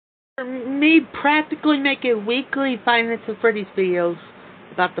Me practically making weekly Five Nights at Freddy's videos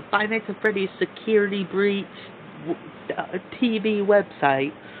about the Five Nights at Freddy's security breach TV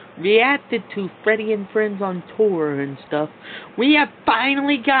website, reacted to Freddy and Friends on tour and stuff. We have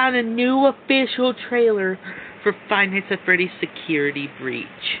finally got a new official trailer for Five Nights at Freddy's security breach.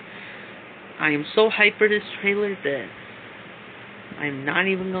 I am so hyped for this trailer that I'm not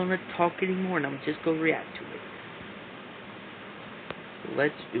even going to talk anymore, and I'm just going to react to it.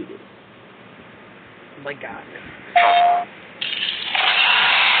 Let's do this. Oh my god.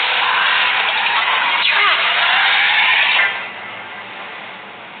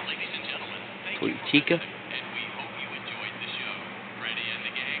 Ladies and gentlemen, thank Sweet you for Chica. listening, and we hope you enjoyed the show. Freddy and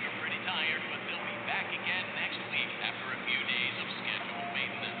the gang are pretty tired, but they'll be back again next week after a few days of scheduled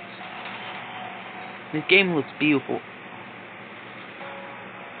maintenance. This game looks beautiful.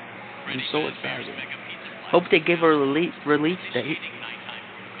 I'm Freddy so Fazbear's excited. Mega Pizza Hope they Flex give her a release date. initiating nighttime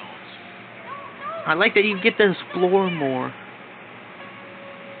protocols. I like that you get to explore more.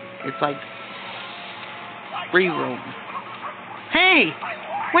 It's like free roam. Hey!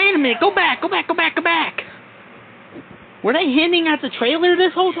 Wait a minute, go back! Were they hinting at the trailer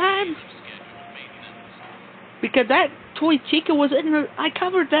this whole time? Because that toy Chica was in the... I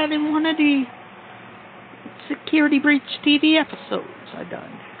covered that in one of the Security Breach TV episodes I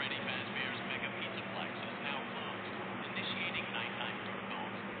done. Freddy Fazbear's Mega Pizza Flex is now closed, initiating nighttime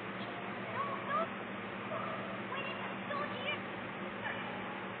protocols.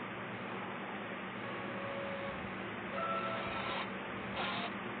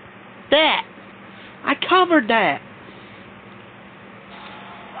 That! I covered that!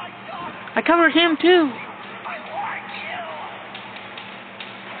 I covered him too!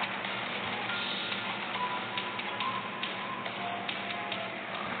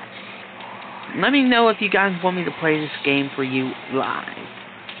 Let me know if you guys want me to play this game for you live.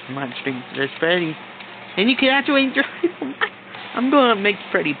 I'm not streaming to this Freddy. And you can actually enjoy it. I'm gonna make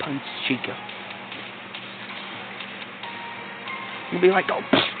Freddy punch Chica. You'll be like, oh.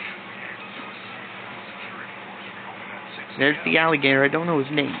 There's the alligator. I don't know his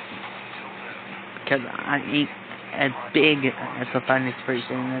name. Because I ain't as big as the finest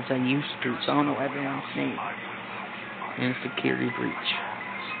person as I used to. So I don't know everyone's name in Security Breach.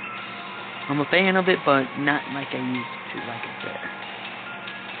 I'm a fan of it, but not like I used to, like I said.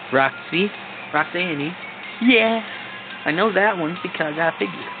 Roxanne. Yeah. I know that one because I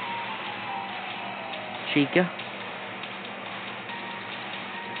figured. Chica.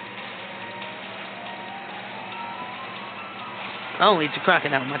 Oh, it's a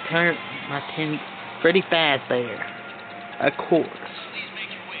crocodile. My turn. Freddy Fazbear. Of course. Please make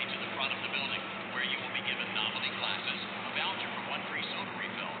your way to the front of the building, where you will be given novelty glasses, a voucher for one free soda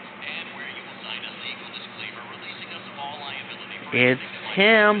refill, and where you will sign a legal disclaimer releasing us of all liability for It's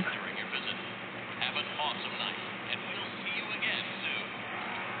anything him. during your visit. Have an awesome night, and we'll see you again soon.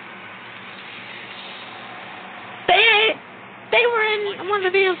 They were in one of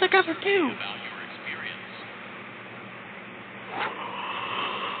the videos I covered too. About your experience.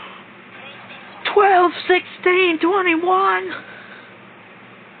 12, 16, 21.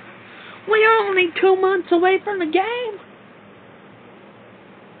 We are only 2 months away from the game.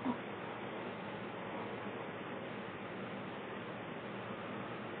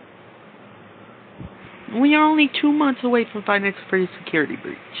 We are only 2 months away from Five Nights at Freddy's security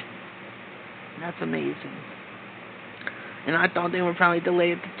breach. That's amazing. And I thought they would probably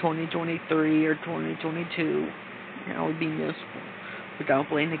delay it to 2023 or 2022. That would be miserable without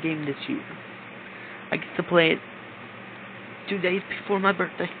playing the game this year. I get to play it 2 days before my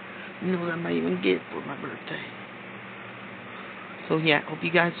birthday. You know, I might even get it for my birthday. So yeah, hope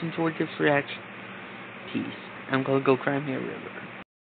you guys enjoyed this reaction. Peace. I'm gonna go cry me a river.